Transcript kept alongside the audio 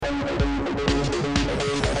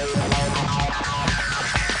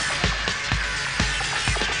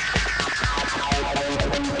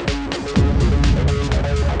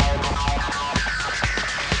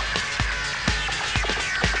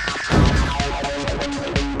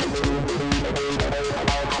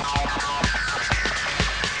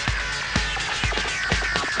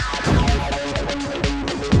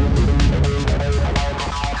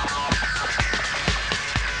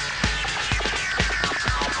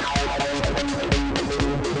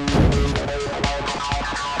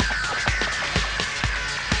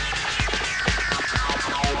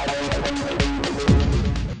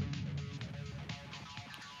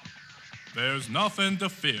There's nothing to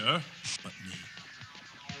fear but me.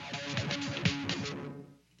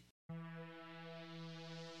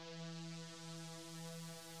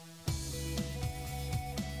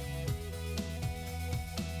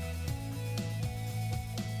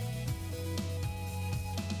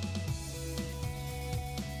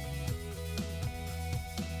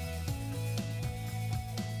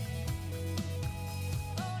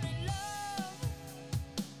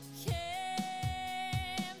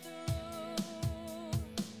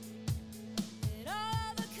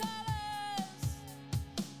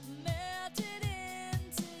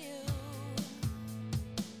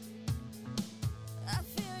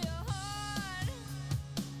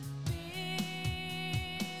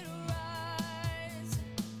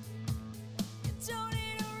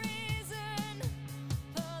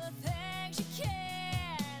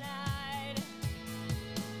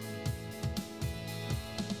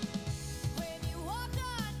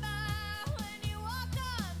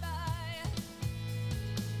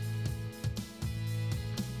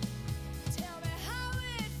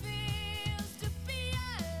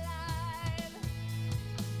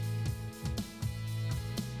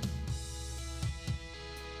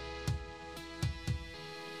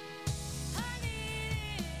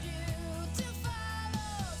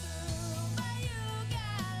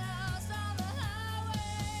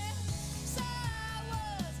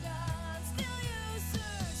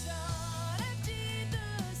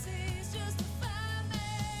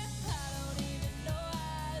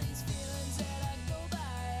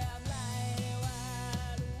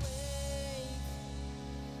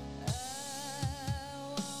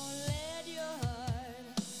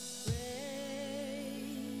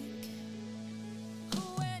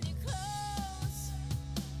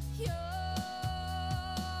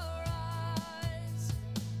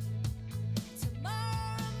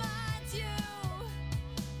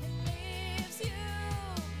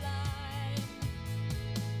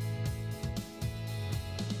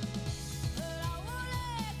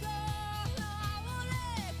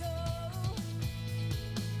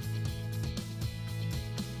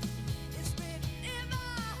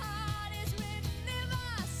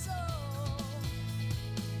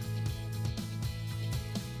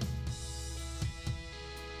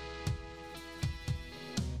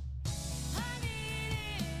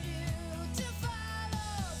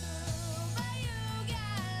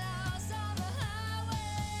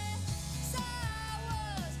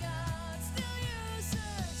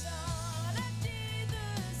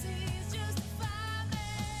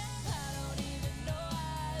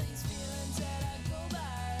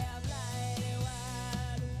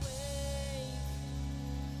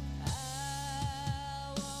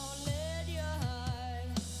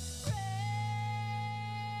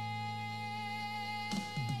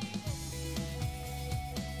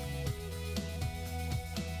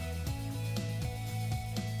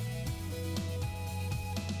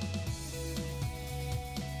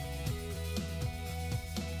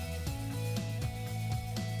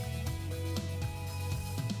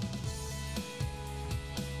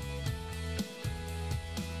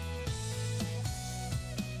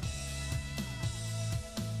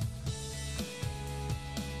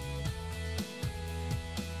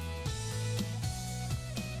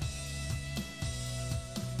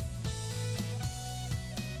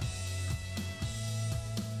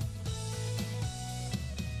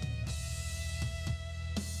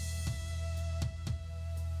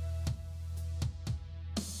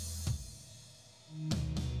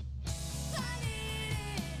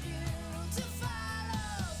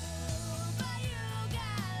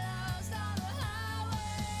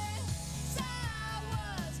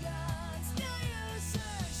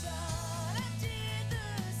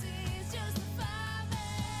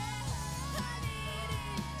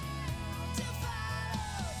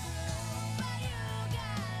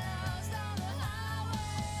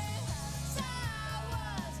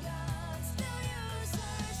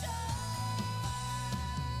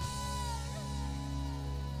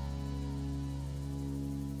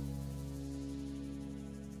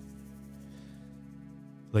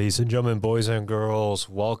 Ladies and gentlemen, boys and girls,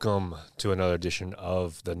 welcome to another edition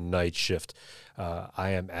of The Night Shift.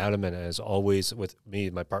 I am Adam, and as always, with me,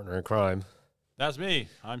 my partner in crime. That's me.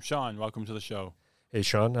 I'm Sean. Welcome to the show. Hey,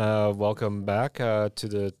 Sean. Welcome back to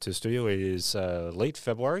the studio. It is late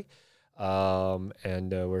February,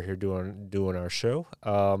 and we're here doing our show.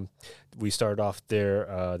 We started off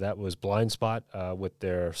there. That was Blind Spot with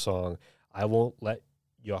their song "I Won't Let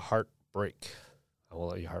Your Heart Break." I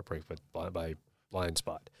won't let your heart break, but by Blind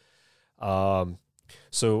Spot.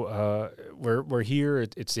 So we're here.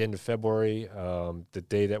 It's the end of February. The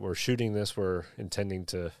day that we're shooting this, we're intending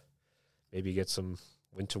to maybe get some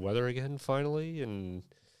winter weather again finally. And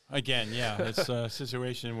Again, yeah, it's a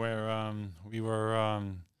situation where we were,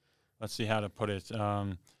 let's see how to put it.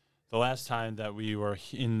 The last time that we were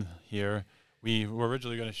in here, we were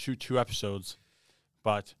originally going to shoot 2 episodes,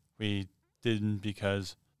 but we didn't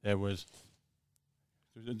because there was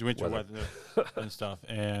the winter weather and stuff.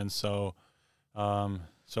 And so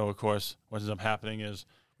of course, what ends up happening is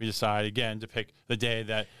we decide again to pick the day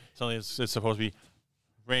that something is supposed to be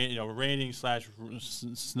raining /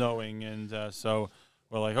 snowing, and so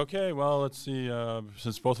we're like, okay, well, let's see.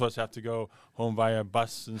 Since both of us have to go home via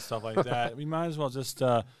bus and stuff like that, we might as well just,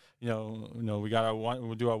 we got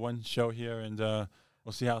we'll do our one show here, and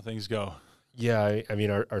we'll see how things go. yeah, I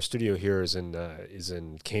mean, our studio here is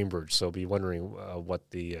in Cambridge, so be wondering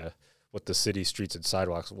what the city streets and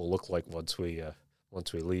sidewalks will look like once we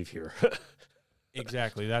leave here.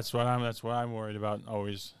 Exactly. That's what I'm worried about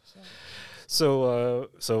always. So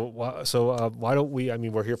why don't we? I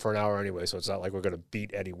mean, we're here for an hour anyway, so it's not like we're going to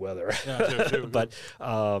beat any weather. Yeah, true. But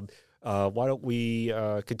why don't we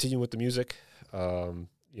continue with the music?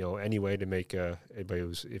 Anyway, to make anybody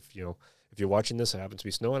who's if you're watching this, it happens to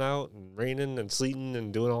be snowing out and raining and sleeting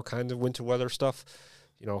and doing all kinds of winter weather stuff.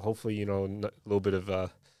 Hopefully, a little bit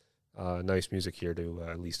of nice music here to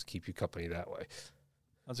at least keep you company that way.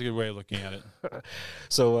 That's a good way of looking at it.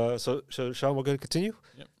 So Sean, we're going to continue.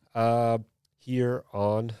 Yep. Here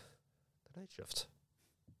on the Night Shift.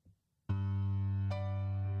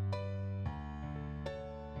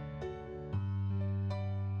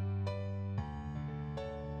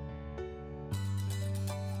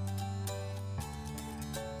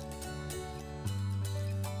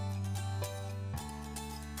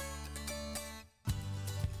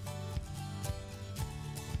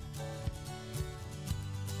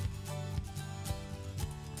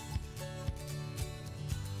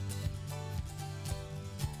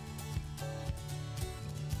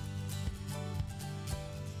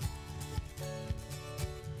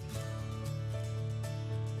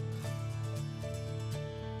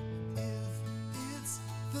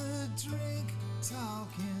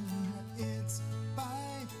 Talking, it's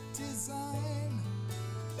by design.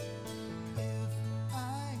 If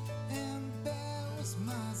I embarrass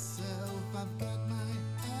myself, I've got my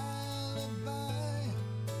alibi.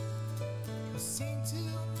 I've seen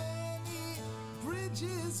too many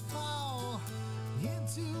bridges fall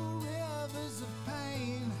into rivers of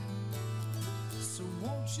pain. So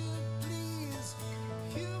won't you please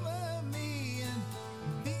humor me and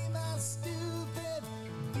be my stupid game.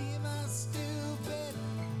 Be my stupid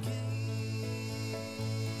game.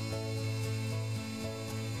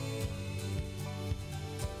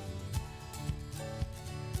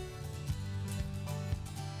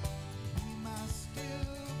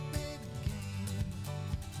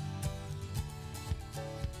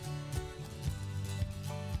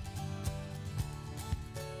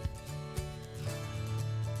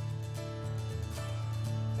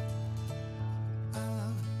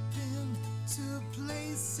 I've been to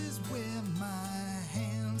places where my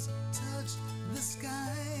hands touch the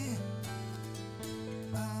sky.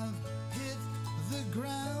 I've hit the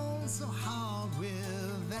ground so hard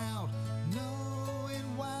without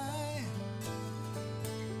knowing why.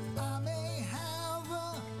 I may have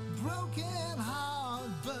a broken heart,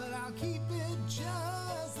 but I'll keep it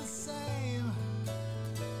just the same.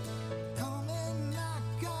 Come and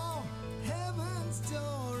knock on heaven's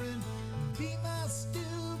door and be my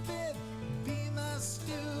stupid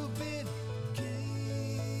game.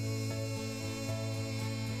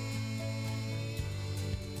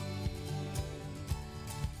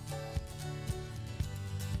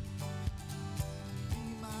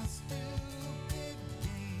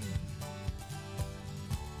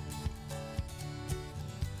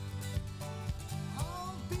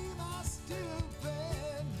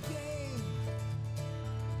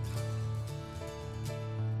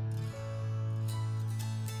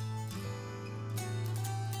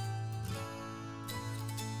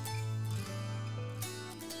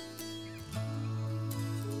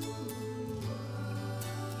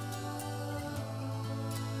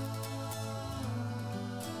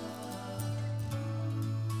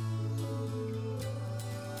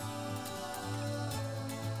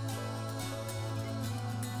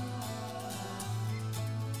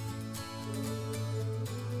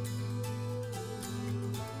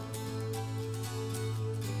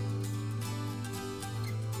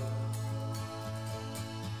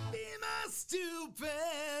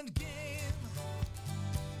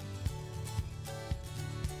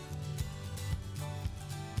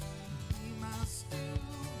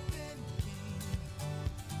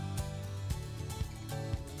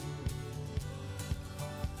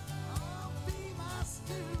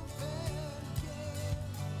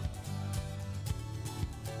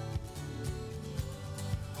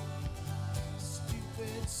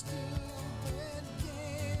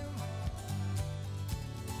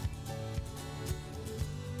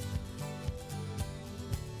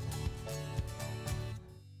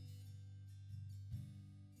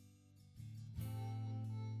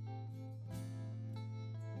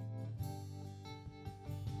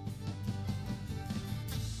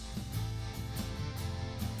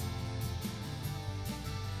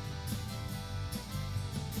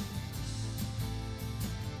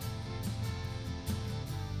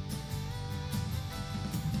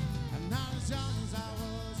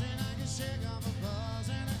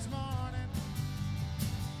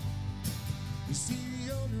 You see,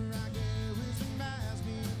 the older I get, wisdom has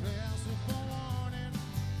me blessed with forewarning.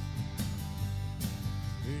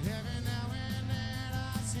 And every now and then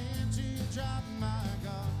I seem to drop my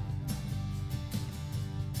guard.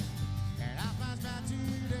 And I flash back to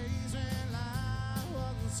days when life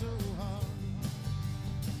wasn't so hard.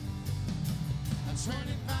 I'm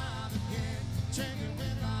 25 again, drinking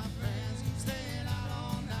with my friends, staying out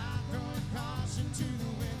all night, throwing caution to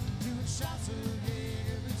the wind, doing shots of gin,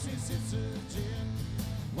 every 2 sips of gin,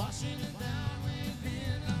 washing it down with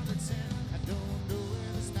beer number 10. I don't know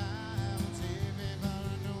where this night will take me, but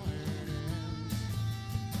I know where it ends.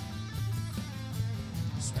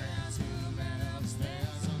 Swear to the man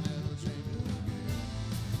upstairs I'll never drink again.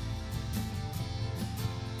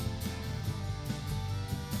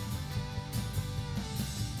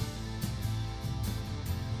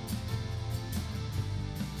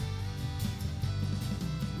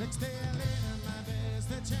 Next day I lay in my bed,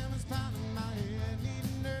 the chairman's pounding my head,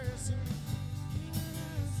 needing nursing.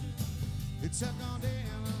 It took all day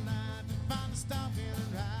and all night to finally stop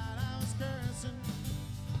feeling right. I was cursing.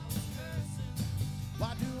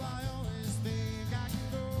 Why do I always think I can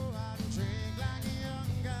go out and drink like a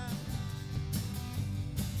young guy?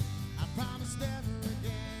 I promised never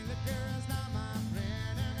again, liquor is not my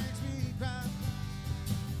friend, it makes me cry.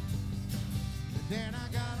 But then I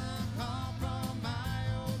got a call from my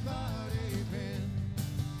old buddy Ben.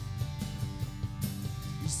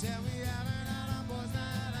 He said we haven't had a boys'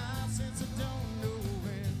 night out since I don't know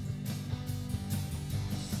when.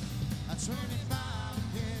 I'm 25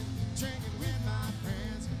 again, drinking with my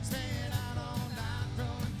friends, staying out all night,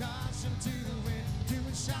 throwing caution to the wind,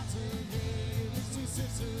 doing shots of gin, with 2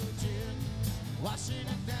 sips of gin, washing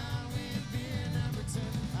it down with beer number 10.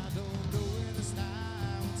 I don't know where this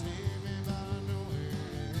night will take me, but I know where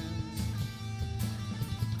it ends.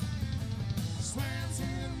 Swear to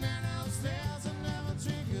the man upstairs I'll never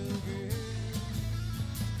drink again.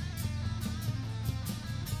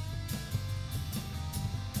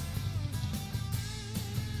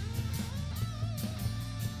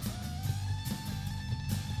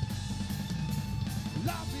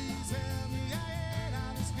 Love, please help me, I hate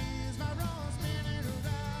how this feels. My road's spinning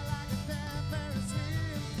around like a damn Ferris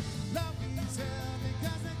wheel. Love, please help me,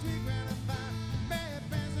 'cause next week when I find bad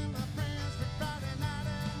friends and my friends for Friday night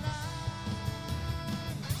and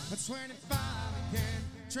night. I'm 25 again,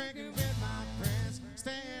 drinking with my friends,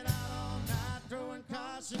 staying out all night, throwing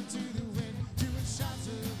caution to the wind, doing shots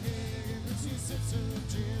of beer, with 2 sips of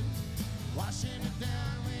gin, washing it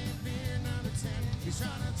down with beer number 10. He's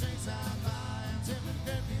trying to drink some by, I'm tipping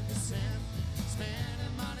 50%,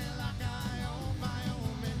 spending money like I own my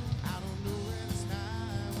own men. I don't know where this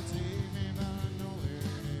night will take me, but I know where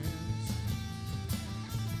it ends.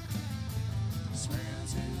 Swear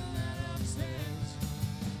to the man upstairs,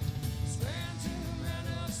 swear to the man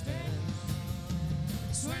upstairs,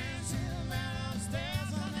 swear to the man upstairs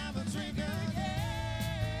I'll never drink again.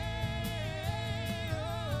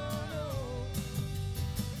 Oh, no.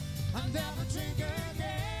 I'll never drink again.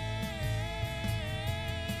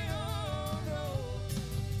 Oh, no.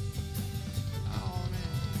 Oh,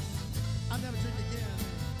 man. I'll never drink again.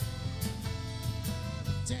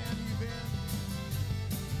 Damn you, Ben.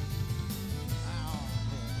 Oh,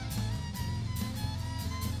 man.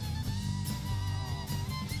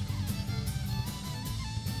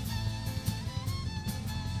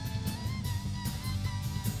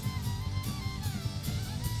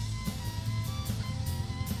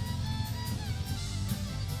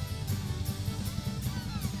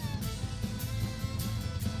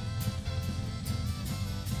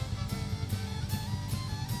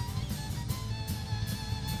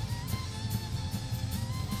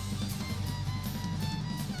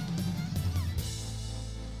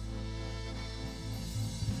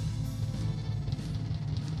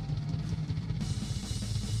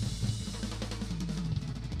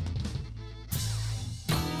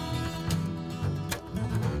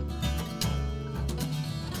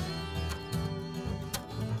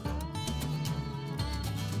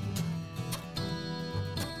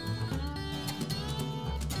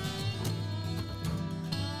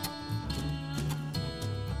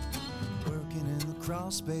 Working in the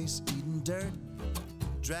crawl space, eating dirt,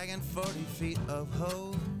 dragging 40 feet of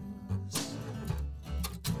hose,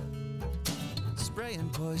 spraying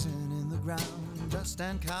poison in the ground, dust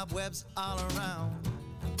and cobwebs all around,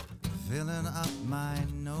 filling up my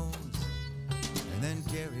nose. And then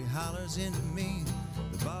Gary hollers into me,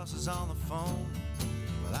 the boss is on the phone.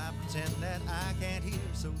 Well, I pretend that I can't hear,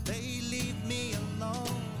 so they leave me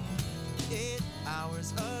alone. 8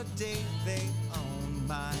 hours a day they own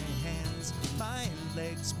my hands, my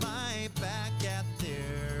legs, my back at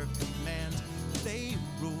their command.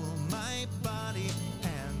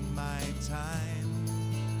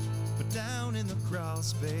 the crawl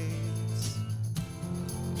space.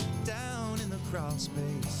 Down in the crawl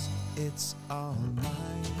space, it's all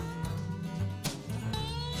mine.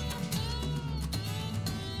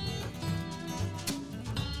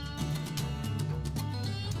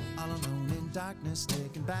 All alone in darkness,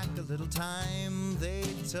 taking back the little time they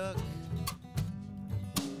took.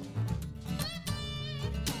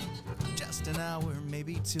 Just an hour,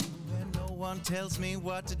 maybe two, and no one tells me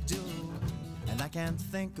what to do. And I can't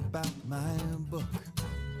think about my book.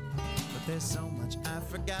 But there's so much I've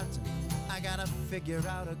forgotten, I gotta figure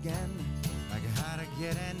out again. Like how to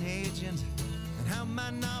get an agent, and how my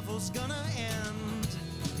novel's gonna end.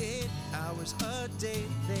 8 hours a day,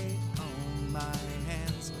 they own my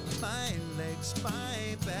hands, my legs,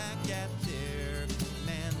 my back at their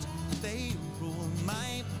command. They rule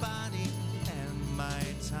my body and my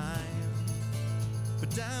time.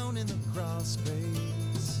 But down in the crawl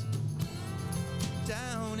space,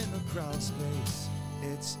 down in the crawl space,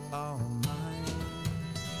 it's all mine.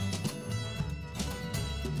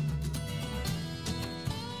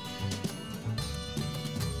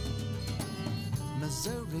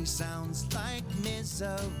 Missouri sounds like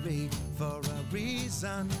misery for a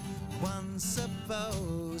reason, one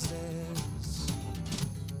supposes.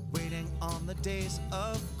 Waiting on the days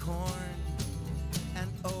of corn and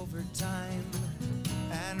overtime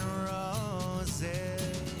and roses.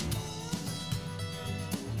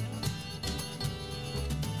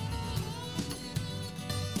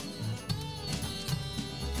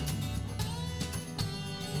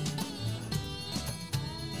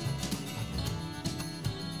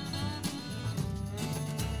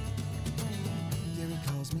 Gary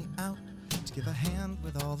calls me out to give a hand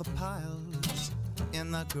with all the piles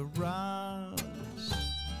in the garage.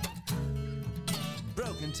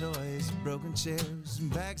 Broken toys, broken chairs,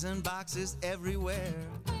 bags and boxes everywhere.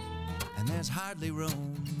 And there's hardly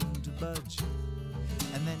room to budge.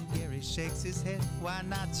 And then Gary shakes his head, why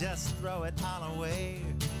not just throw it all away?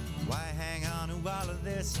 Why hang on to all of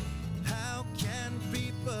this? How can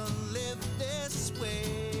people live this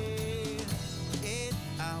way? 8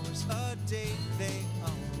 hours a day, they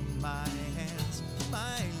own my hands,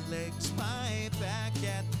 my legs, my back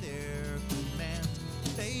at their command.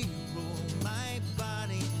 They rule my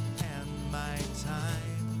body and my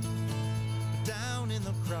time. Down in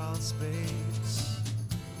the crawl space,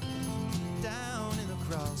 down in the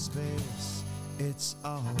crawl space, it's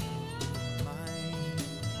all mine.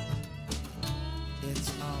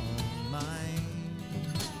 It's all mine.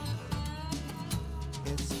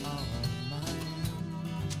 It's all mine.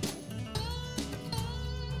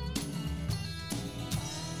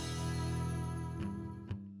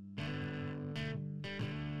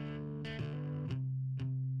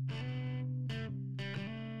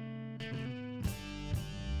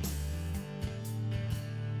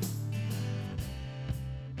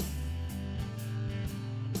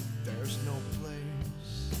 There's no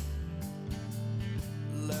place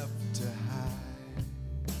left to hide.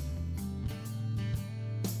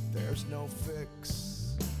 There's no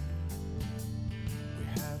fix we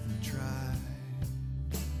haven't tried.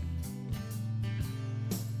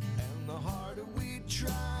 And the harder we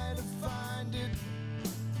try to find it,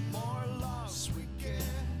 the more lost we get.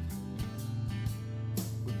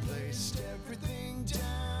 We placed everything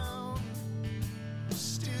down,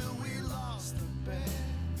 still we lost the bet.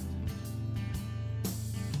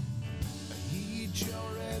 I need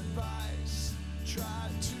your advice, try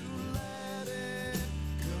to let it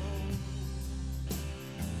go.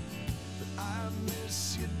 But I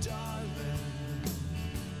miss you, darling,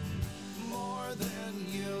 more than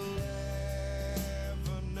you'll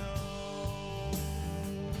ever know.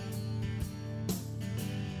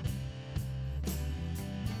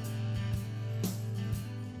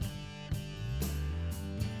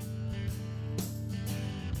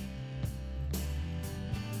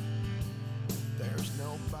 There's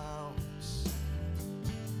no bounce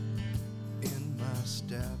in my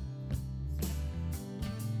step.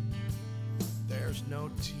 There's no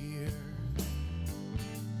tear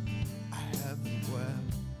I haven't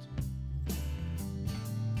wept.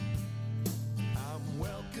 I'm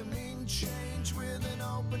welcoming change with an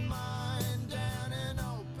open mind and an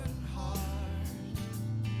open heart.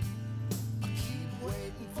 I keep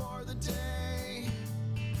waiting for the day,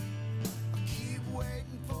 I keep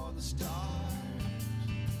waiting for the start.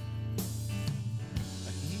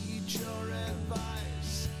 I need your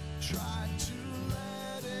advice, try to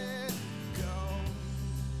let it go.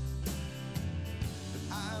 But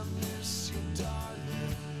I miss you,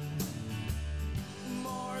 darling,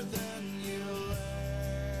 more than you'll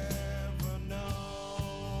ever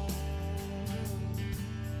know.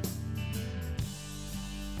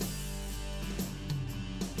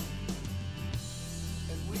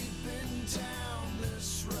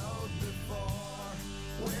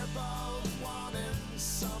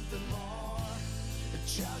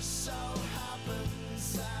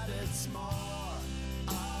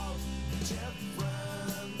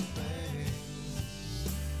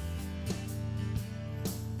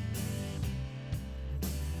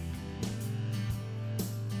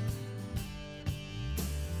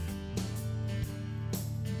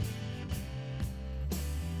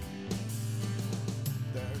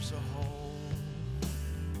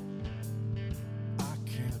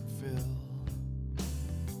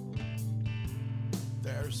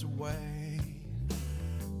 there's a way, but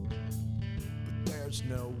there's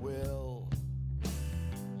no will.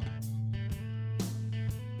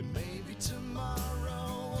 And maybe tomorrow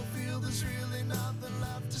I'll feel there's really nothing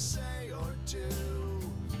left to say or do.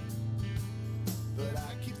 But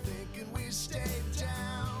I keep thinking we stayed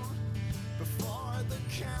down before the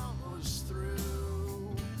count was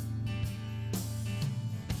through.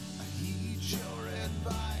 I heed your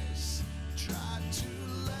advice, tried to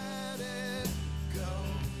let it go.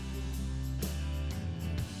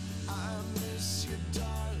 I miss you,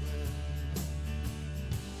 darling,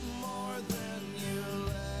 more than you'll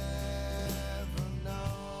ever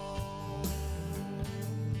know.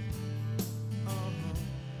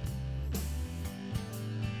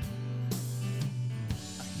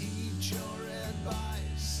 I heed your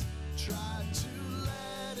advice, tried to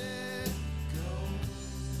let it go.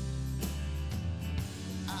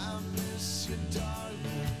 I miss you,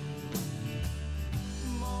 darling,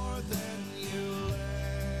 more than you'll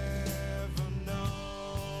ever know.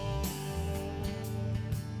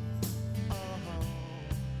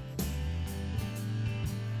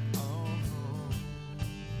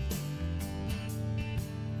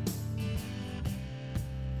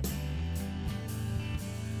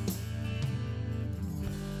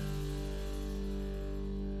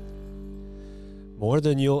 More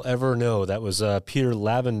Than You'll Ever Know. That was Peter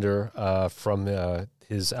Lavender from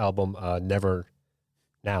his album Never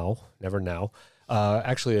Now.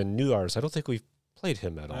 Actually, a new artist. I don't think we've played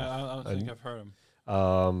him at all. I don't think I've heard him.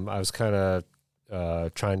 I was kind of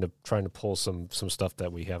trying to pull some stuff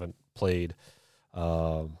that we haven't played.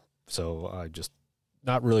 So I just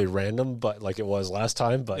not really random, but like it was last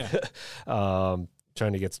time. But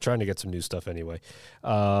trying to get some new stuff anyway.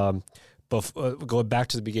 Going back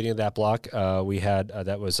to the beginning of that block, we had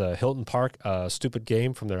that was Hilton Park, Stupid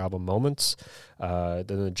Game from their album Moments. Then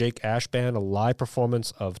the Jake Ash Band, a live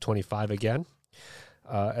performance of 25 Again.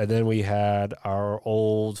 And then we had our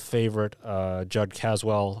old favorite, Judd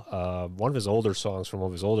Caswell, one of his older songs from one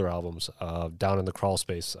of his older albums, Down in the Crawl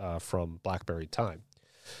Space from Blackberry Time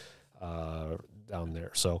down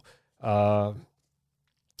there. So that's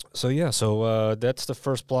the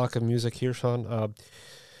first block of music here, Sean.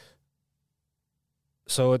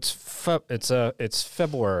 So it's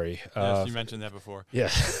February. Yes, you mentioned that before. Yeah.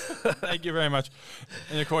 Thank you very much.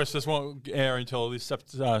 And of course, this won't air until at least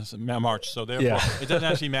March. So therefore, it doesn't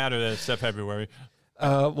actually matter that it's February.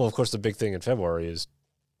 Well, of course, the big thing in February is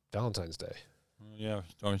Valentine's Day. Yeah,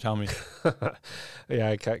 don't tell me.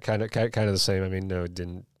 Yeah, kind of the same. I mean, no, it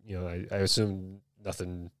didn't. You know, I assume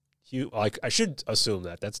nothing. I should assume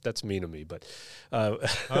that. That's mean of me, but. Hey,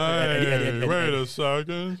 wait a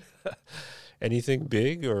second. Anything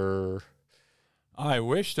big or? I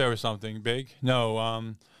wish there was something big.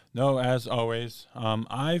 No, no. As always,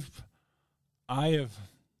 I have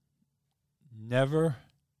never.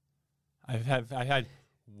 I had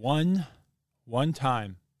one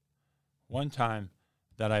time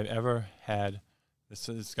that I've ever had. This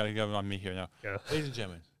has got to go on me here now, ladies and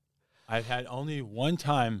gentlemen. I've had only one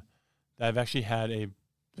time that I've actually had a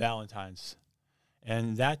Valentine's,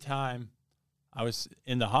 and that time I was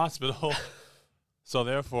in the hospital. So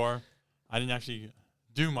therefore, I didn't actually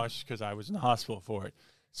do much because I was in the hospital for it.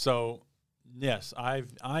 So yes, I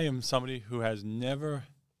am somebody who has never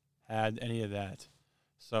had any of that.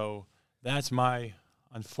 So that's my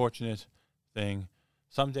unfortunate thing.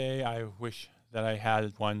 Someday I wish that I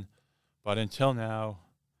had one, but until now,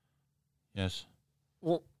 yes.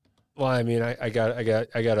 Well, I mean, I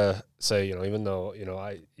gotta say, even though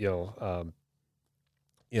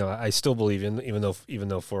I still believe in, even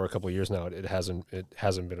though for a couple of years now it hasn't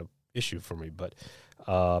been an issue for me, but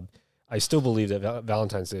I still believe that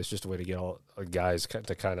Valentine's Day is just a way to get all guys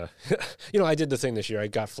to kind of, I did the thing this year. I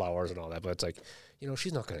got flowers and all that, but it's like,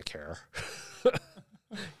 she's not going to care.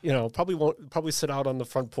 Probably sit out on the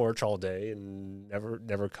front porch all day and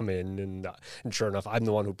never come in. And sure enough, I'm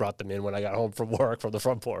the one who brought them in when I got home from work from the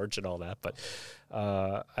front porch and all that. But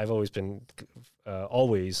I've always been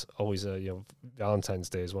always Valentine's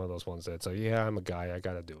Day is one of those ones that's like, yeah, I'm a guy, I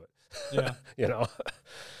got to do it. Yeah.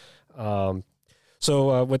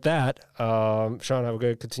 So with that, Sean, I'm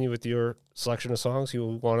going to continue with your selection of songs.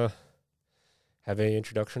 You want to have any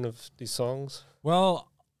introduction of these songs?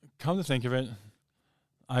 Well, come to think of it,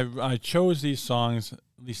 I chose these songs, at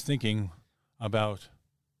least thinking about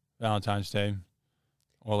Valentine's Day,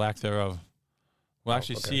 or lack thereof. We'll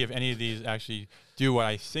actually see if any of these actually do what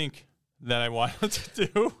I think that I want them to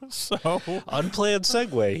do. So unplanned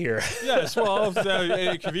segue here. Yes, well,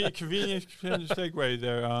 convenient segue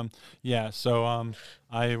there. So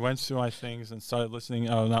I went through my things and started listening.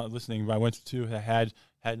 Not listening, but I went to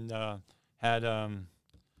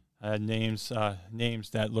had names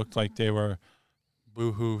that looked like they were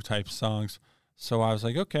boohoo type songs. So I was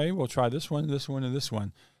like, okay, we'll try this one, and this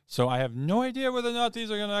one. So I have no idea whether or not these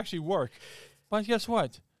are going to actually work. But guess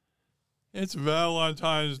what? It's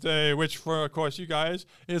Valentine's Day, which for, of course, you guys,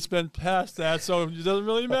 it's been past that, so it doesn't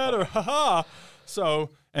really matter. Ha-ha! So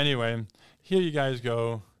anyway, here you guys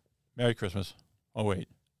go. Merry Christmas. Oh, wait.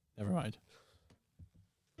 Never mind.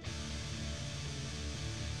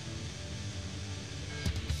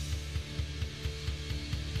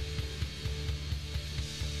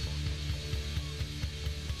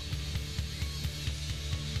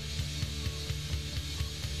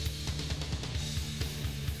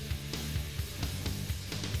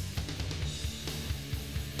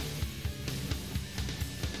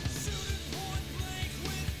 Shooting point blank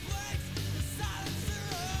with blanks, the silencer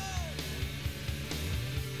on.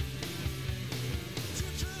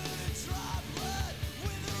 Children and dry blood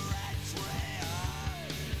with a red tray on.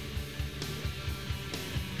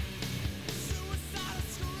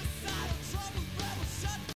 Suicidal, troubled rebel,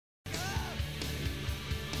 shut up.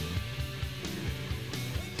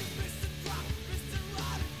 And you missed the drop, missed the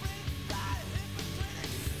rod, and brain fried,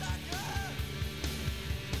 hypocritic sucker.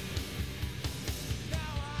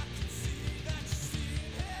 Now I can see that you're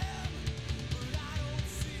seeing him, but I don't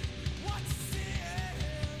see what you see in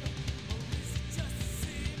him. Or is it just a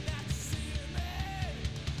scene that you see in me?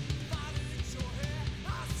 Find it in your hair,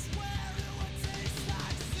 I swear it would taste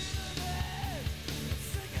like cinnamon. I'm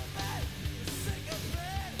sick of it, sick of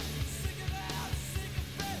it, sick of it, I'm sick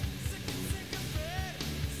of it, sick of it,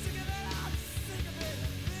 sick of it, I'm sick of it,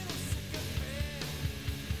 little sick of it.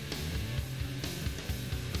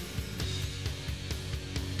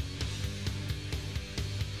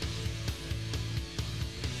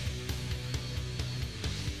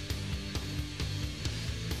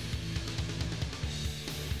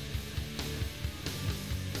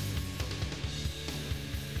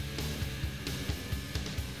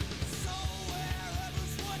 So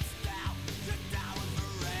wherever's what's now, you're down with the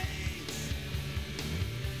rage.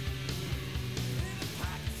 In a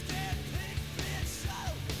Pakistan pig being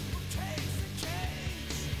shuttled from cage to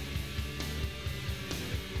cage.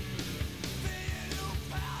 Being new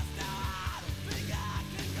pals, now I don't think I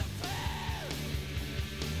can compare.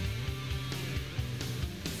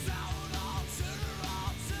 Sound alternative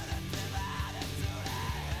attitude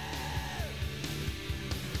and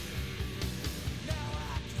now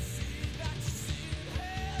I can see that you're seeing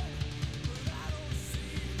him, but I don't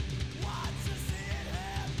see what you're seeing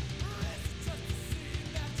him. Or is it just a scene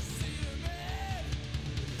that you're seeing me?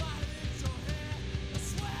 Find it in your hair, I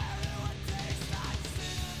swear it would taste like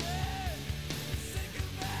cinnamon. Sick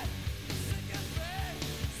of it, sick of it,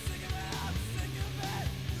 sick of it, I'm sick of it.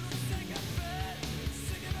 You're sick of it,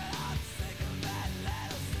 sick of it, I'm sick of it,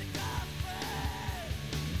 little sick of it.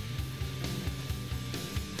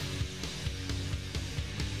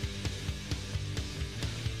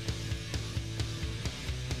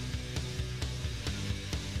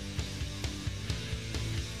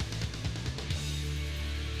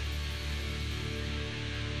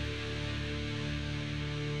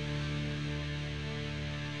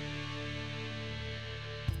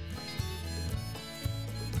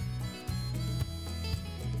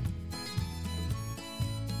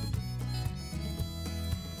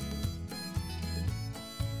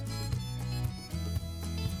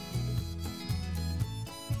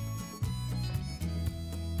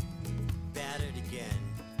 Battered again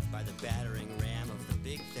by the battering ram of the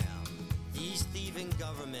big town, these thieving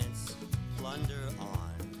governments plunder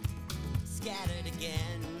on. Scattered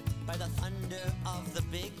again by the thunder of the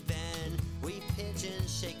Big Ben, we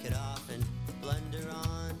pigeons shake it off and blunder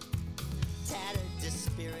on. Tattered,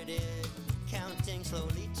 dispirited, counting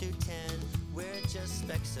slowly to 10, we're just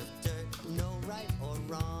specks of dirt, no right or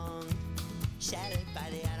wrong. Shattered by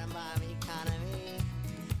the atom bomb economy,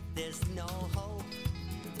 there's no hope.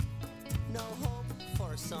 No hope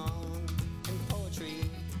for song and poetry.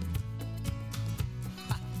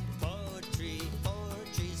 Ha!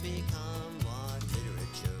 Poetry's become what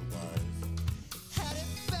literature was. Had it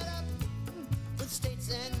fed up with states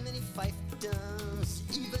and many fiefdoms.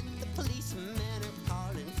 Even the policemen are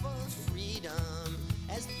calling for freedom.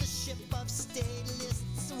 As the ship of state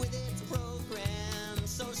lists with its program,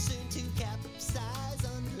 so soon to capsize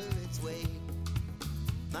under its weight.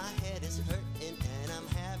 My head is hurting and I'm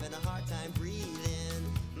having a hard time breathing.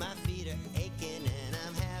 My feet are aching and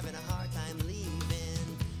I'm having a hard time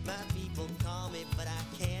leaving. My people call me but I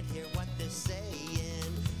can't hear what they're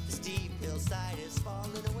saying. The steep hillside is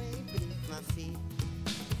falling away beneath my feet.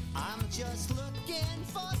 I'm just looking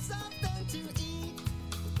for something to eat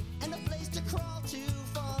and a place to crawl to,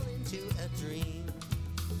 fall into a dream.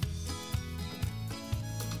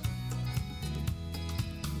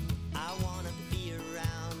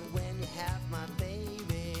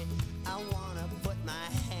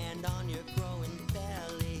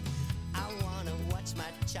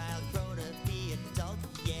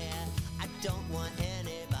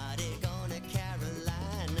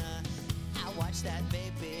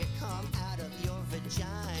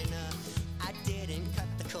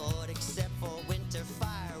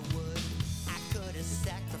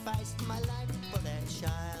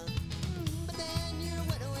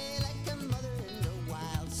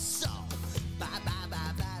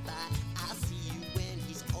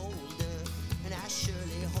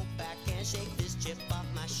 shake this chip off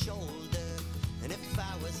my shoulder. And if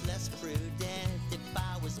I was less prudent, if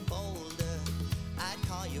I was bolder, I'd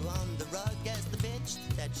call you on the rug as the bitch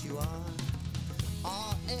that you are.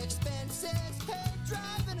 All expenses paid,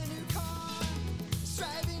 driving a new car,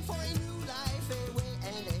 striving for a new life away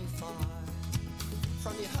and a far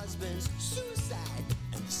from your husband's suicide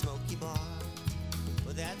and the smoky bar.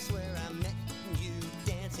 Well, that's where I met you,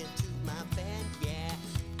 dancing to my band, yeah.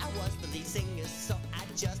 I was the lead singer, so I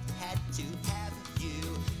just had to have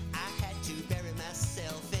you. I had to bury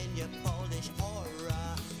myself in your Polish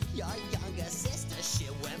aura. Your younger sister, she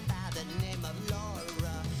went by the name of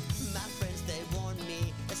Laura. My friends, they warned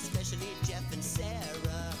me, especially Jeff and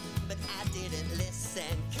Sarah, but I didn't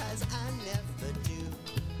listen, cause I never do.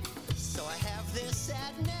 So I have this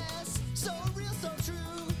sadness, so real, so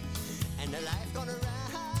true, and a life gonna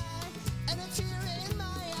ride, and a tear in my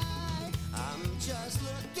eye. I'm just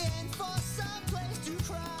looking for some place to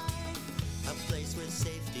cry, a place with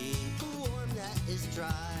safety, warm that is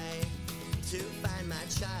dry, to find my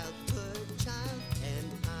childhood child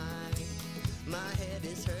and I. My head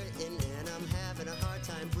is hurting and I'm having a hard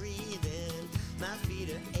time breathing. My feet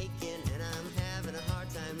are aching and I'm having a hard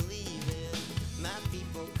time leaving. My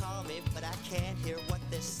people call me, but I can't hear what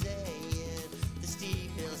they're saying. The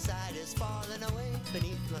steep hillside is falling away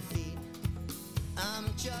beneath my feet.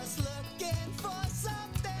 I'm just looking for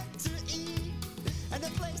something to eat and a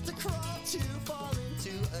place to crawl to, fall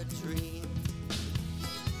into a dream.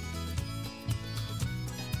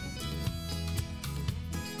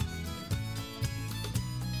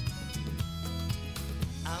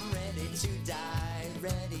 I'm ready to die,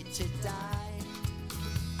 ready to die.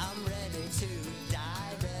 I'm ready to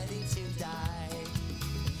die, ready to die.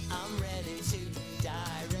 I'm ready to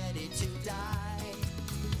die, ready to die.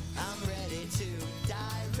 I'm ready to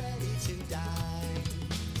die, ready to die.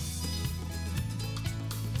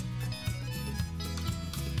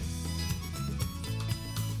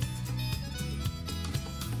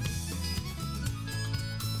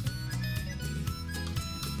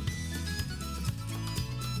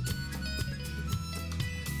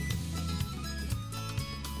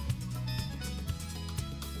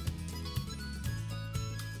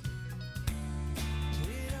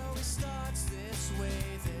 It always starts this way.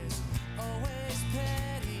 There's always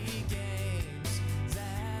petty games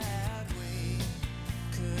that we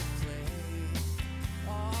could play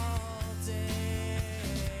all day.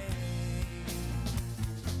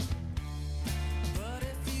 But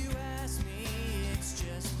if you ask me, it's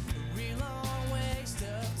just a real long waste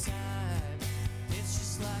of time. It's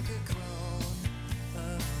just like a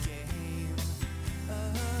grown-up game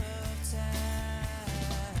of time.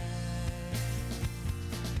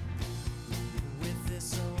 With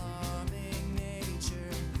this alarming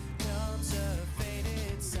nature comes a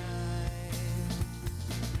faded sign.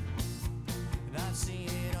 And I've seen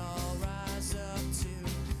it all rise up to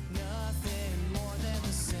nothing more than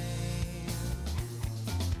the same.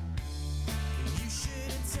 You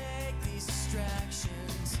shouldn't take these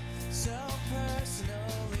distractions so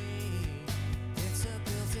personally. It's a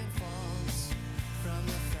built-in fault from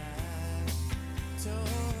the factory.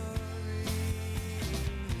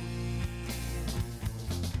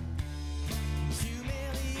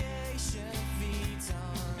 Humiliation feeds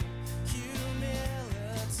on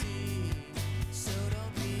humility, so don't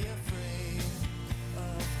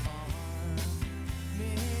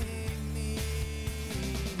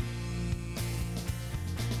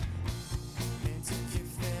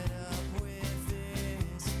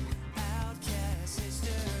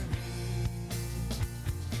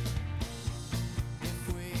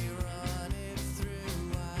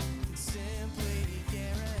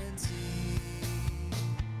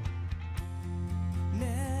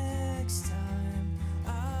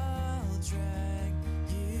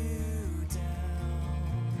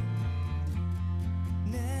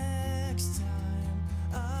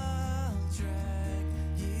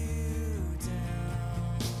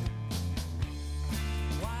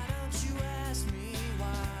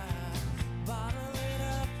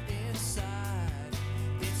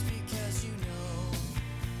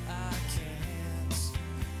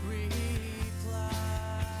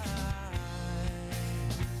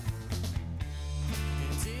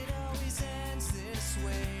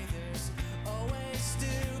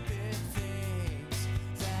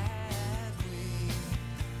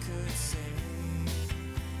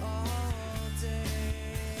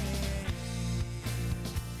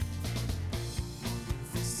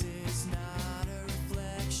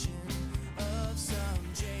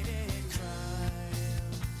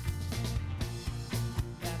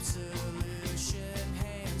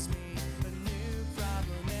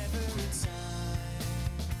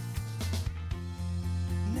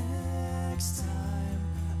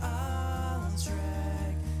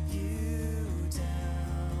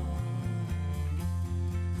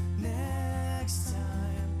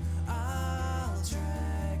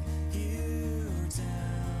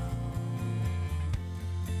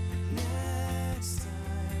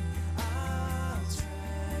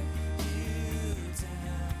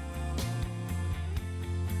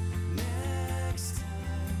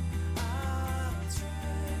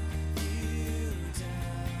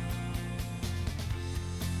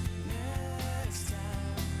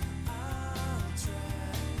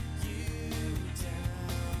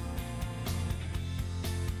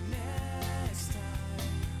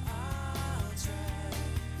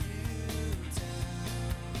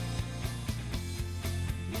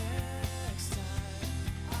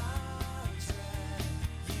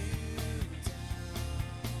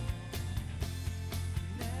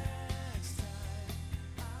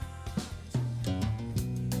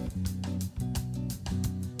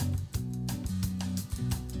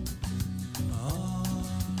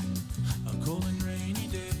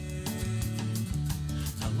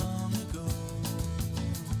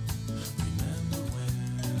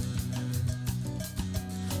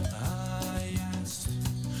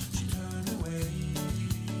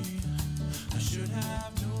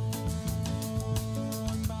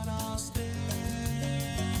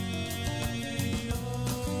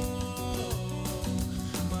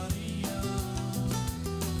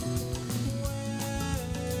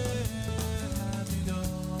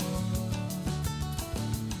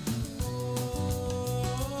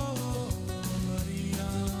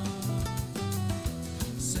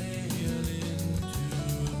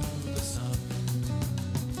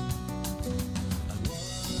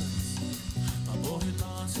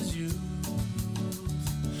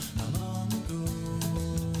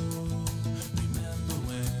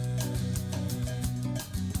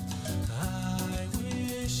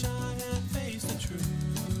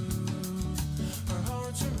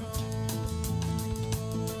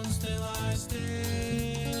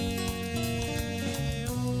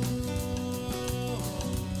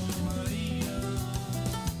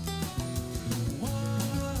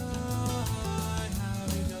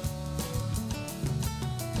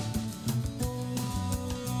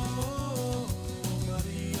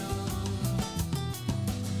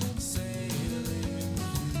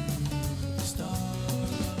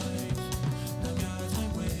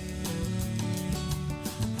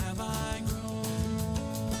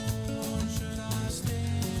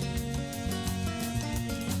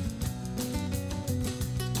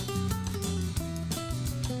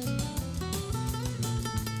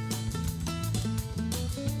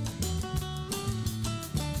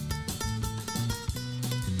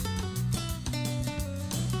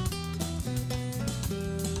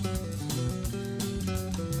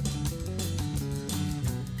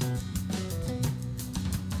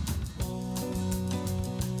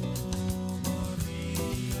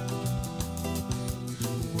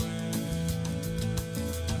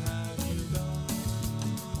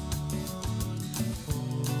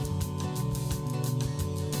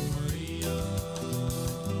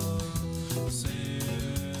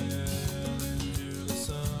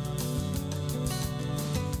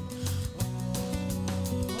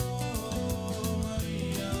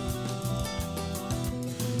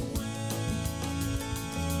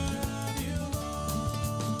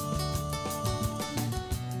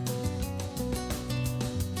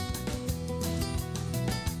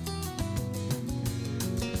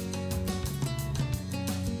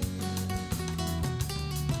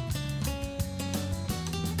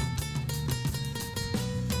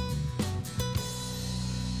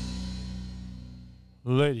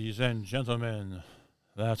Ladies and gentlemen,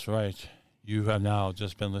 that's right. You have now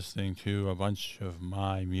just been listening to a bunch of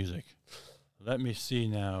my music. Let me see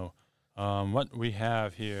now what we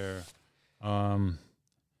have here. Let's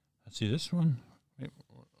see this one. Wait,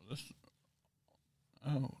 this.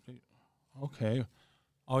 Oh, okay.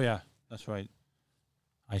 Oh yeah, that's right.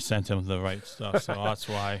 I sent him the right stuff, so that's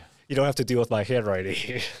why. You don't have to deal with my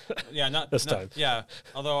handwriting. Yeah, not This not- time. Yeah,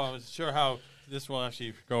 although I was sure how this will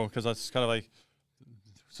actually go because that's kind of like.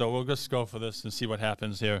 So we'll just go for this and see what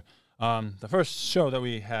happens here. The first show that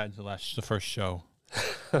we had, the first show.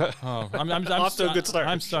 Oh, I'm Off to a good start.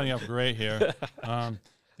 I'm starting up great here.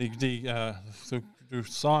 The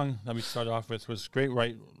song that we started off with was "Great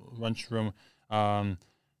White Lunchroom,"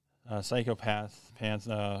 "Psychopath Pants,"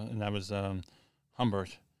 and that was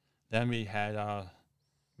Humbert. Then we had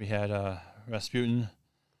Rasputin,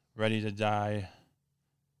 "Ready to Die."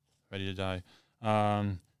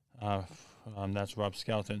 That's Rob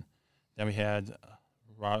Skelton. Then we had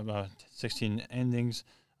 16 Endings.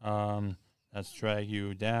 That's Drag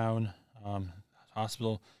You Down,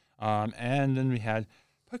 Hospital. And then we had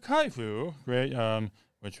Pakaifu, great,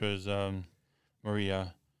 which was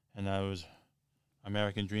Maria, and that was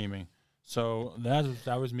American Dreaming. So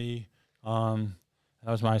that was me. That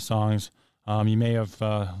was my songs. You may have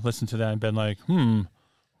listened to that and been like,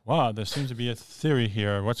 wow, there seems to be a theory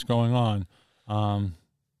here. What's going on?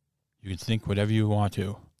 You can think whatever you want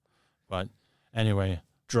to. But anyway.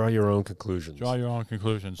 Draw your own conclusions. Draw your own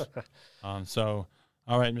conclusions. So,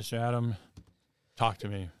 all right, Mr. Adam, talk to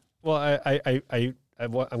me. Well,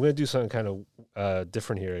 I'm going to do something kind of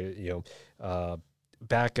different here. You know,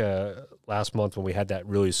 back last month when we had that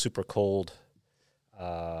really super cold,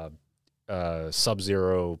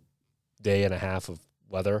 sub-zero day and a half of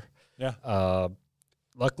weather. Yeah.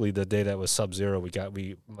 Luckily, the day that was sub-zero,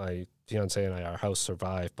 my fiance and I, our house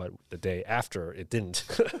survived, but the day after it didn't.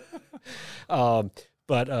 So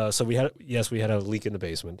we had a leak in the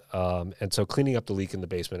basement. And so cleaning up the leak in the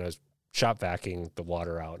basement, I was shop vacuuming the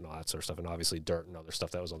water out and all that sort of stuff, and obviously dirt and other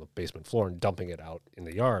stuff that was on the basement floor and dumping it out in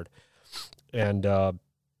the yard. And a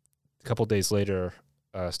couple days later,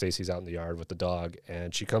 Stacy's out in the yard with the dog,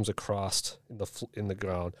 and she comes across in the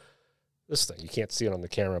ground this thing. You can't see it on the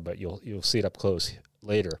camera, but you'll see it up close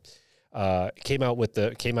later. Came out with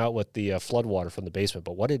the flood water from the basement,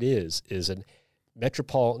 but what it is an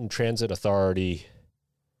Metropolitan Transit Authority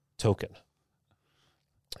token.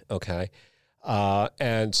 Okay.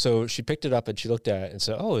 And so she picked it up and she looked at it and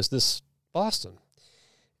said, "Oh, is this Boston?"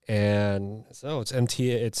 And so it's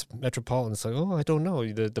MTA, it's Metropolitan. It's like, "Oh, I don't know.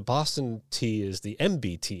 The Boston T is the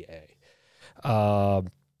MBTA."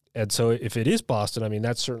 And so if it is Boston, I mean,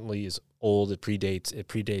 that certainly is old. It predates,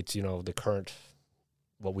 the current,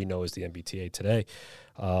 what we know as the MBTA today.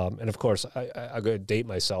 And of course, I'm going to date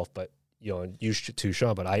myself, but, you too,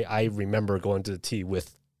 Sean, but I remember going to the T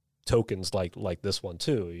with tokens like this one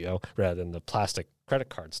too, rather than the plastic credit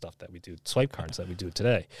card stuff that we do, swipe cards that we do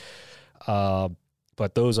today.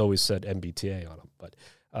 But those always said MBTA on them. But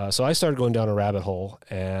so I started going down a rabbit hole,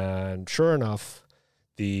 and sure enough,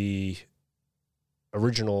 the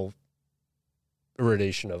original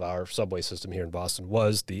iteration of our subway system here in Boston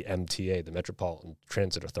was the MTA, the Metropolitan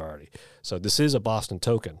Transit Authority. So this is a Boston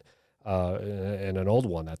token, and an old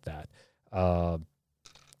one at that.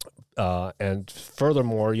 And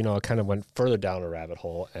furthermore, I kind of went further down a rabbit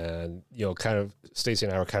hole, and, kind of Stacey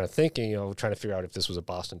and I were kind of thinking, trying to figure out if this was a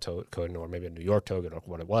Boston token or maybe a New York token or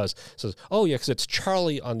what it was. So, oh yeah, because it's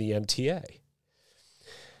Charlie on the MTA.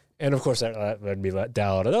 And of course that would be let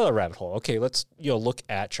down another rabbit hole. Okay, let's, look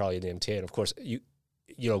at Charlie and the MTA. And of course,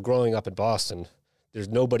 growing up in Boston, there's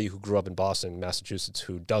nobody who grew up in Boston, Massachusetts,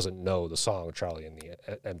 who doesn't know the song Charlie and the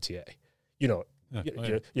MTA.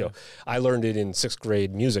 I learned it in sixth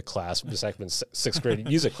grade music class. Sixth grade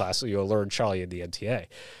music class, so you'll learn Charlie and the MTA.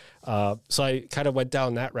 So I kind of went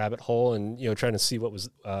down that rabbit hole and trying to see what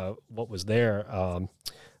was there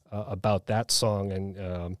about that song.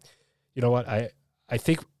 And you know what, I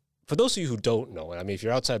think for those of you who don't know it, I mean, if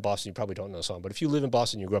you're outside Boston, you probably don't know the song. But if you live in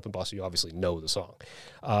Boston, you grew up in Boston, you obviously know the song.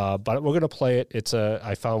 But we're going to play it.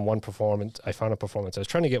 I found a performance. I was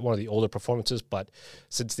trying to get one of the older performances, but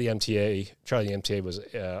since the MTA, Charlie the MTA was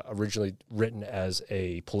originally written as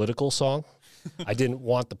a political song, I didn't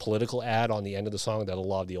want the political ad on the end of the song that a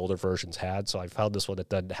lot of the older versions had. So I found this one that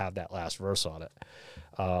doesn't have that last verse on it.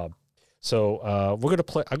 So we're going to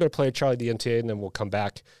play. I'm going to play Charlie the MTA, and then we'll come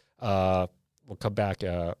back.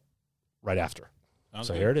 Right after.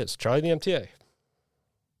 So here it is, Charlie the MTA.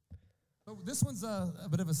 So this one's a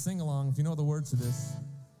bit of a sing-along. If you know the words to this,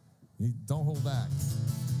 don't hold back.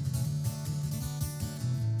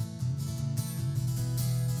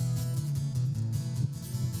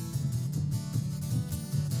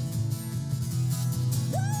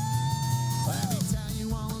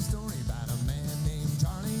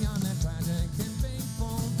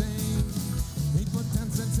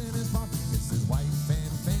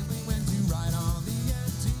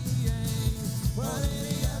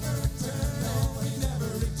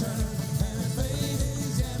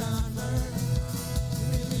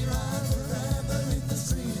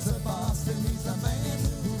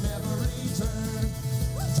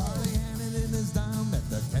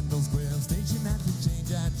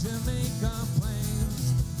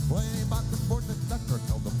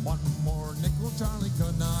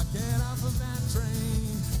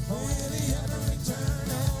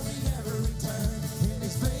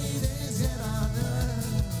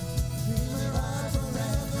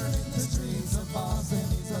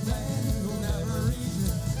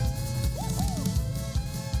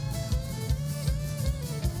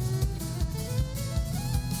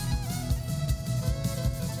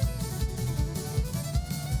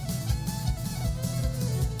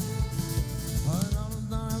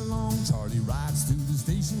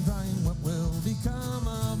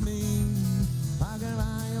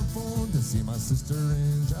 see my sister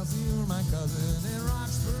in Chelsea or my cousin in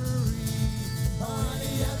Roxbury. Oh, will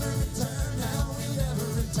he ever return? Now he'll never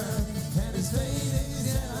return. And his fate is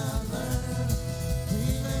yet unlearned.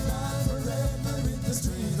 He may ride forever in the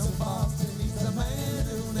streets of Boston. He's the man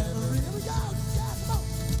who never really go. Yeah, come on.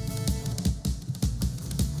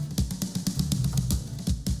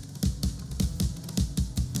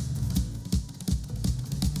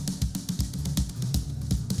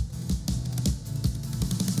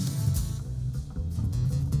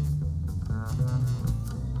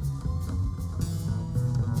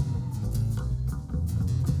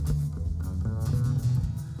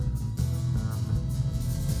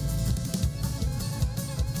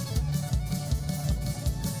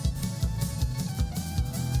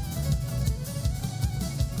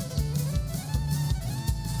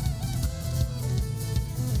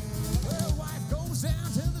 Well, wife goes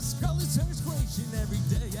down to the Scully Church station every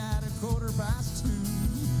day at 2:15.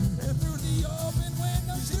 And through the open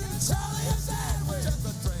window, she gives Charlie a sandwich. Just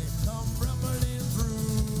the train come rumbling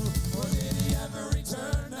through. Well, did he ever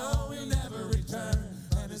return? No, he'll never return.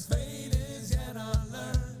 And his fate is yet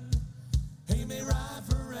unlearned. He may ride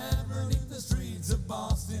forever neath the streets of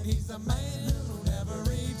Boston. He's the man who'll never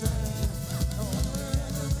return. No, he'll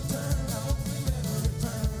never return. No, he'll never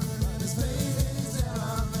return. And his fate is yet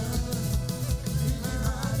unlearned. He may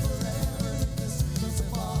ride forever neath the streets of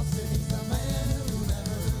Boston. He's the man who'll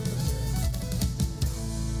never return.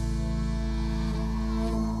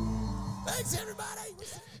 Thanks, everybody.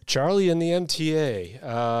 Charlie and the MTA.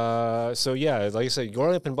 So yeah, like I said,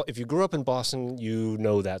 if you grew up in Boston, you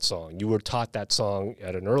know that song. You were taught that song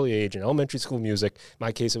at an early age in elementary school music. In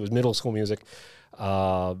my case, it was middle school music.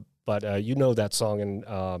 But you know that song, and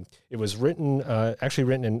it was actually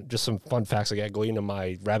written in, just some fun facts I got going into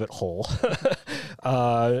my rabbit hole.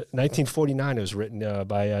 1949, it was written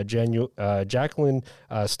by Jacqueline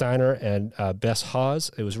Steiner and Bess Hawes.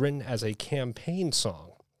 It was written as a campaign song.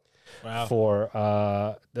 Wow. For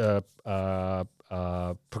the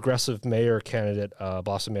progressive mayor candidate,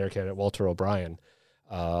 Boston mayor candidate Walter O'Brien.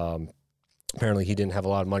 Apparently, he didn't have a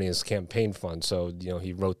lot of money in his campaign fund, so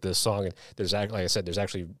he wrote this song. And like I said, there's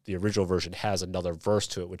actually the original version has another verse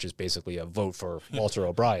to it, which is basically a vote for Walter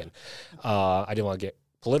O'Brien. I didn't want to get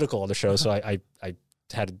political on the show, so I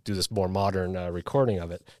had to do this more modern recording of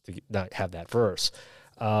it to not have that verse.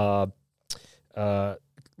 A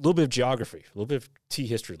little bit of geography, a little bit of tea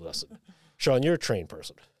history lesson. Sean, you're a trained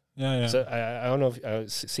person. Yeah. So I don't know if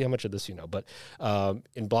see how much of this you know, but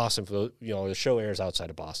in Boston, for the show airs outside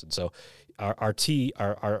of Boston, so our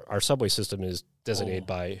subway system is designated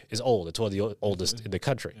is old. It's one of the oldest in the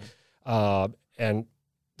country, and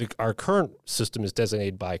our current system is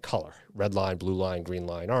designated by color: red line, blue line, green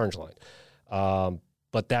line, orange line.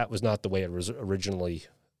 But that was not the way it was originally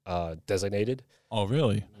designated. Oh,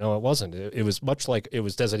 really? No, it wasn't. It was much like it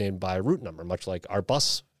was designated by a route number, much like our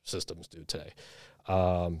bus systems do today.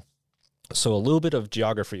 So a little bit of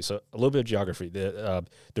geography. There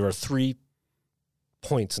are 3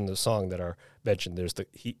 points in the song that are mentioned. There's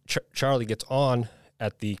Charlie gets on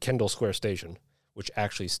at the Kendall Square station, which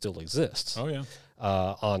actually still exists. Oh, yeah.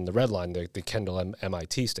 On the red line, the Kendall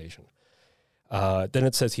MIT station. Then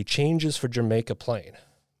it says he changes for Jamaica Plain.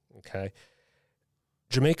 Okay.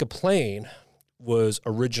 Jamaica Plain was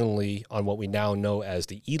originally on what we now know as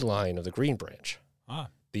the E line of the Green Branch.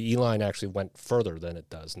 The E line actually went further than it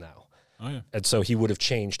does now. Oh, yeah. And so he would have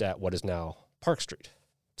changed at what is now Park Street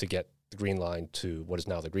to get the Green Line to what is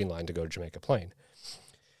now the Green Line to go to Jamaica Plain.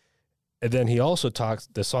 And then he also talks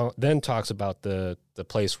about the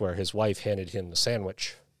place where his wife handed him the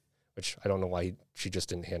sandwich, which I don't know why she just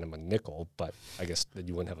didn't hand him a nickel, but I guess then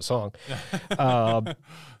you wouldn't have a song.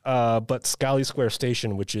 But Scally Square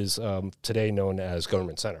Station, which is today known as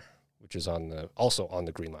Government Center, which is also on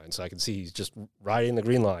the Green Line. So I can see he's just riding the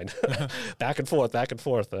Green Line back and forth,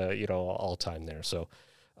 all time there. So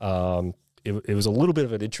it was a little bit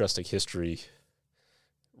of an interesting history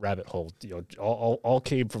rabbit hole. All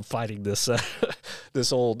came from finding this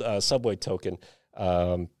this old subway token.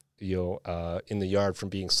 In the yard from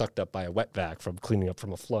being sucked up by a wet vac from cleaning up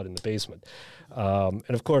from a flood in the basement. And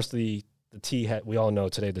of course, the T we all know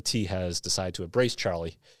today the T has decided to embrace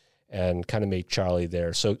Charlie and kind of make Charlie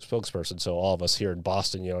their spokesperson. So all of us here in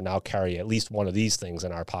Boston, now carry at least one of these things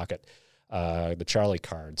in our pocket, the Charlie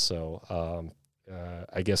card. So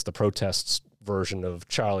I guess the protests version of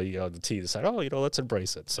Charlie, the T decided, let's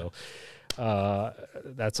embrace it. So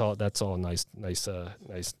that's all nice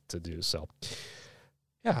to do. So.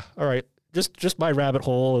 Yeah. All right. Just my rabbit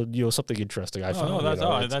hole, something interesting I found.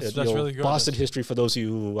 That's really good. Boston history for those of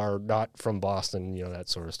you who are not from Boston, that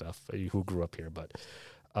sort of stuff, who grew up here. But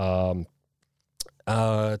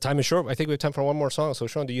Time is short. I think we have time for one more song. So,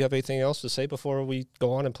 Sean, do you have anything else to say before we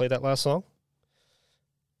go on and play that last song?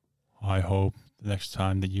 I hope the next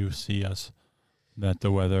time that you see us that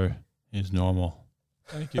the weather is normal.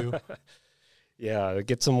 Thank you. Yeah,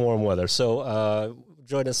 get some warm weather. So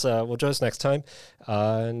join us. We'll join us next time.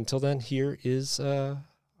 Until then, here is our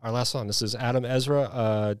last song. This is Adam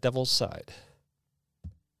Ezra, Devil's Side.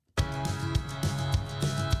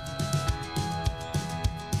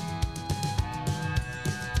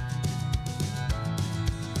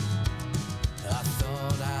 I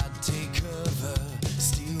thought I'd take cover,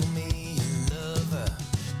 steal me a lover,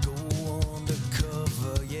 go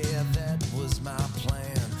undercover. Yeah, that was my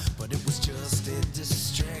plan, but it was just a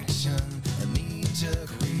distraction, a knee-jerk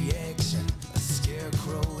reaction, a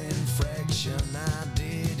scarecrow infraction. I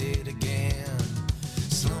did it again.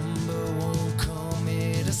 Slumber won't come,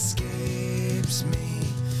 it escapes me.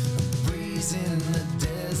 A breeze in the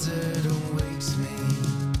desert awakes me.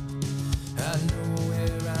 I know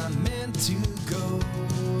where I'm meant to go.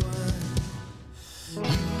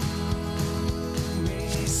 You may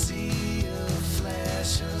see a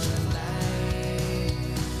flash of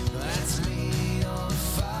light. That's me on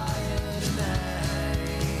fire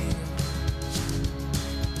tonight.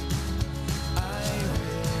 I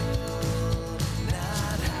will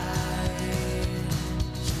not hide.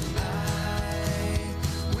 I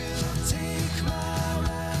will take my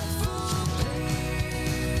rightful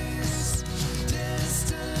place.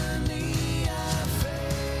 Destiny I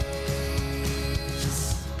face.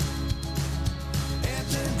 At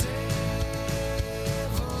the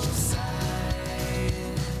devil's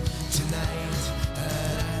side tonight.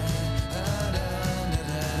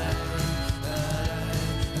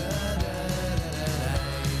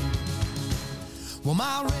 Well,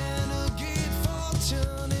 my renegade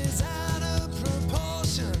fortune is out of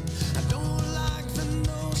proportion. I don't like the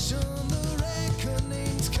notion the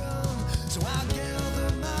reckoning's come. So I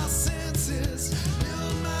gather my senses,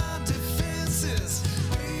 build my defenses,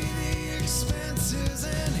 pay the expenses,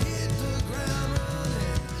 and hit the ground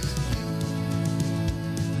running. You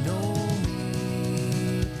know me.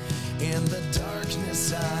 In the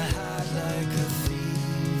darkness, I hide like a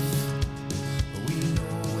thief. We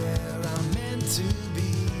know where I'm meant to be.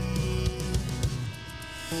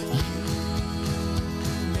 You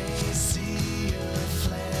may see a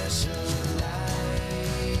flash of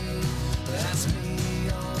light. That's me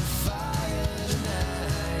on fire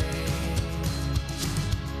tonight.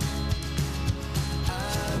 I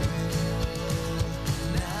will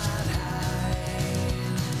not hide.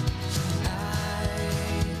 I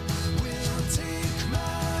will take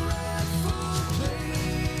my rightful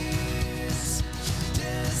place.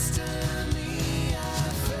 Destiny I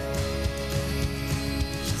face.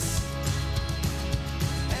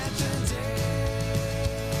 At the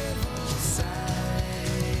devil's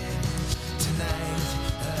side tonight.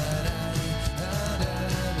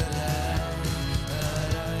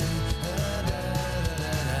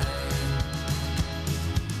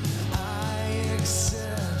 I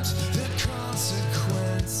accept the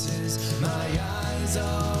consequences. My eyes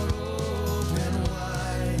are open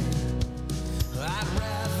wide. I'd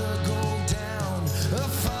rather go down a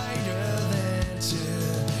fighter than to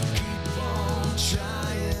keep on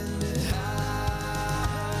trying to hide.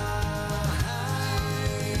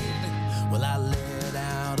 Well, I let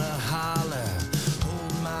out a holler,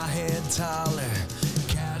 hold my head tight.